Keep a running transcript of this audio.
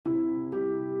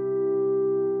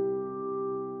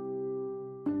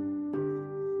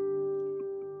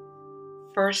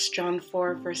First John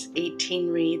 4 verse 18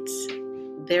 reads,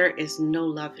 "There is no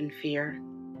love in fear,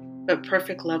 but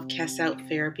perfect love casts out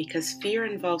fear, because fear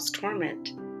involves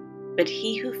torment. But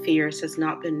he who fears has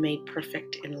not been made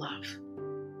perfect in love."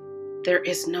 There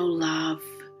is no love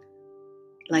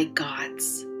like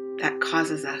God's that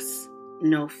causes us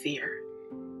no fear.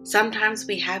 Sometimes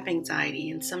we have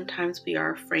anxiety and sometimes we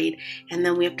are afraid, and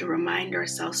then we have to remind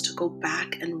ourselves to go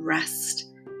back and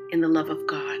rest in the love of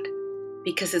God,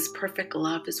 because his perfect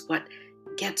love is what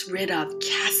gets rid of,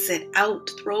 casts it out,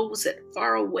 throws it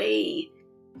far away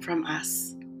from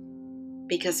us.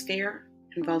 Because fear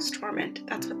involves torment.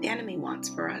 That's what the enemy wants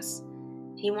for us.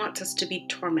 He wants us to be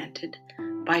tormented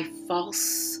by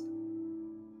false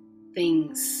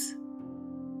things,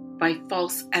 by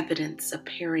false evidence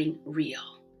appearing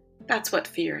real. That's what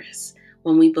fear is.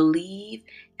 When we believe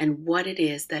in what it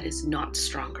is that is not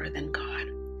stronger than God.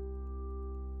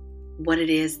 What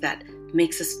it is that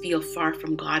makes us feel far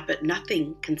from God, but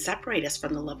nothing can separate us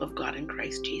from the love of God in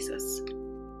Christ Jesus.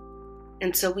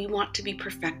 And so we want to be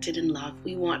perfected in love.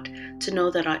 We want to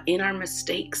know that in our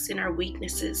mistakes, in our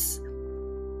weaknesses,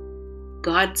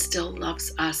 God still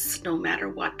loves us no matter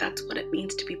what. That's what it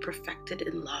means to be perfected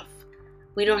in love.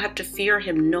 We don't have to fear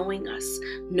him knowing us,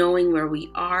 knowing where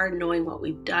we are, knowing what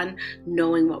we've done,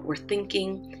 knowing what we're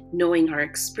thinking, knowing our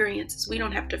experiences. We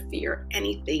don't have to fear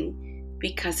anything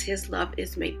because his love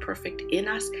is made perfect in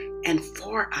us and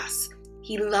for us.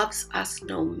 He loves us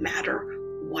no matter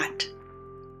what.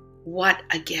 What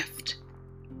a gift.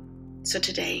 So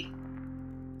today,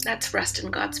 let's rest in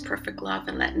God's perfect love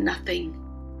and let nothing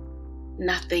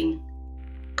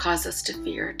cause us to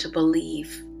fear, to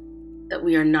believe that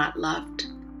we are not loved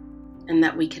and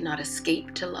that we cannot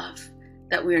escape to love,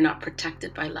 that we are not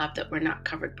protected by love, that we're not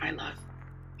covered by love.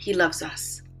 He loves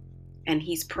us and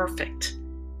he's perfect,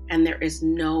 and there is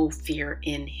no fear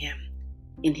in him,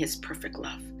 in his perfect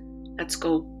love. Let's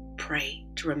go pray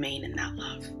to remain in that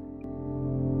love.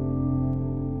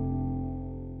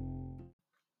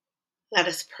 Let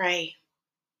us pray.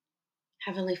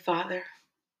 Heavenly Father,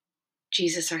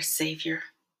 Jesus our Savior,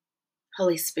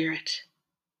 Holy Spirit,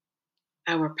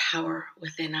 our power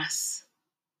within us.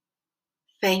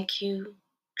 Thank you,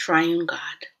 Triune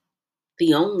God,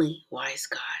 the only wise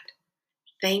God.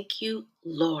 Thank you,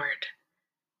 Lord,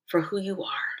 for who you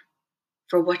are,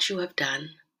 for what you have done,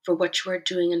 for what you are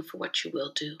doing, and for what you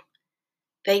will do.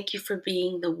 Thank you for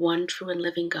being the one true and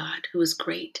living God who is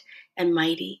great and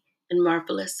mighty and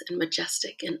marvelous and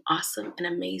majestic and awesome and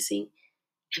amazing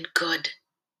and good,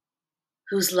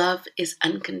 whose love is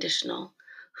unconditional,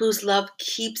 whose love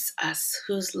keeps us,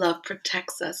 whose love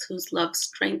protects us, whose love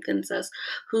strengthens us,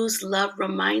 whose love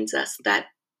reminds us that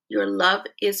your love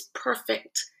is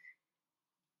perfect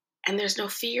and there's no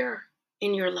fear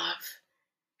in your love.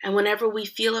 And whenever we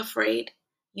feel afraid,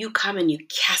 you come and you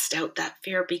cast out that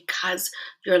fear because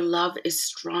your love is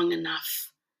strong enough.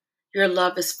 Your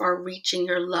love is far-reaching.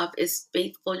 Your love is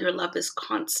faithful. Your love is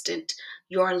constant.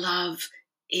 Your love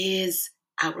is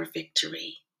our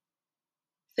victory.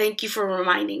 Thank you for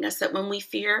reminding us that when we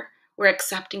fear, we're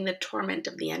accepting the torment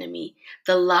of the enemy,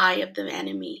 the lie of the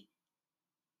enemy,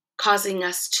 causing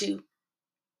us to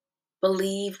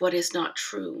believe what is not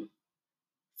true,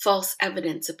 false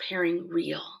evidence appearing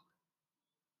real.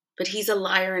 But he's a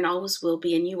liar and always will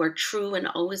be, and you are true and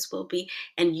always will be,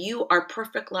 and you are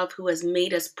perfect love who has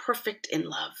made us perfect in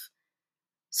love.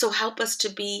 So help us to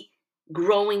be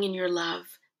growing in your love,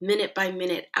 minute by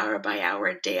minute, hour by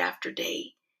hour, day after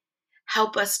day.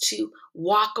 Help us to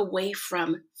walk away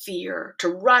from fear, to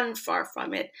run far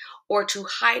from it, or to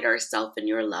hide ourselves in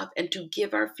your love and to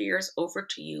give our fears over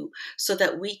to you so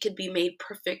that we could be made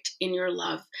perfect in your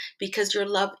love, because your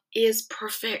love is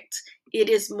perfect. It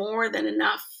is more than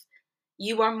enough.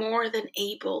 You are more than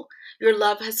able. Your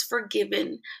love has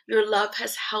forgiven. Your love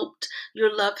has helped.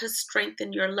 Your love has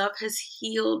strengthened. Your love has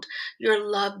healed. Your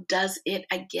love does it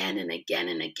again and again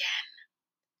and again.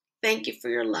 Thank you for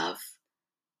your love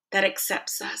that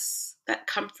accepts us, that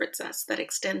comforts us, that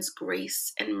extends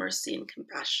grace and mercy and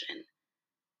compassion.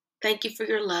 Thank you for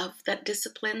your love that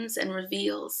disciplines and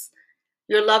reveals.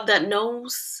 Your love that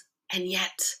knows and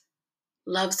yet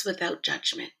loves without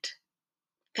judgment.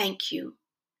 Thank you.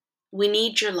 We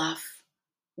need your love.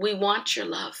 We want your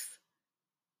love.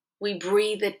 We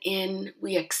breathe it in.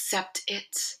 We accept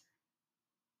it.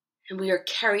 And we are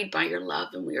carried by your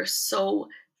love, and we are so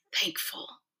thankful.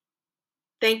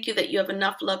 Thank you that you have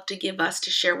enough love to give us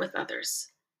to share with others.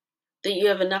 That you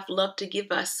have enough love to give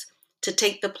us to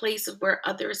take the place of where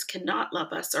others cannot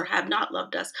love us or have not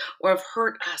loved us or have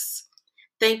hurt us.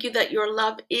 Thank you that your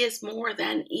love is more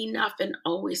than enough and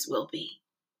always will be.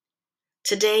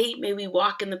 Today, may we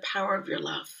walk in the power of your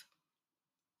love.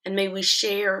 And may we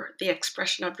share the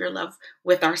expression of your love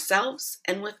with ourselves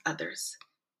and with others.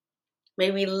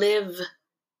 May we live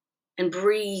and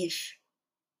breathe,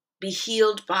 be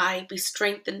healed by, be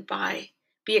strengthened by,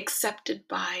 be accepted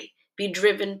by, be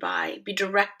driven by, be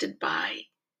directed by,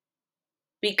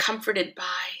 be comforted by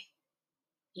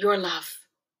your love,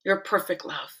 your perfect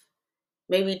love.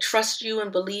 May we trust you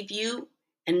and believe you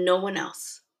and no one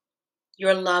else.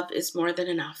 Your love is more than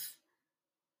enough.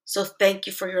 So thank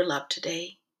you for your love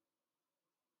today.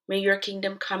 May your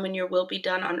kingdom come and your will be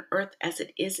done on earth as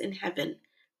it is in heaven.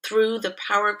 Through the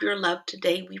power of your love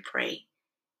today we pray.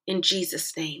 In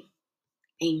Jesus' name,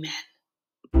 amen.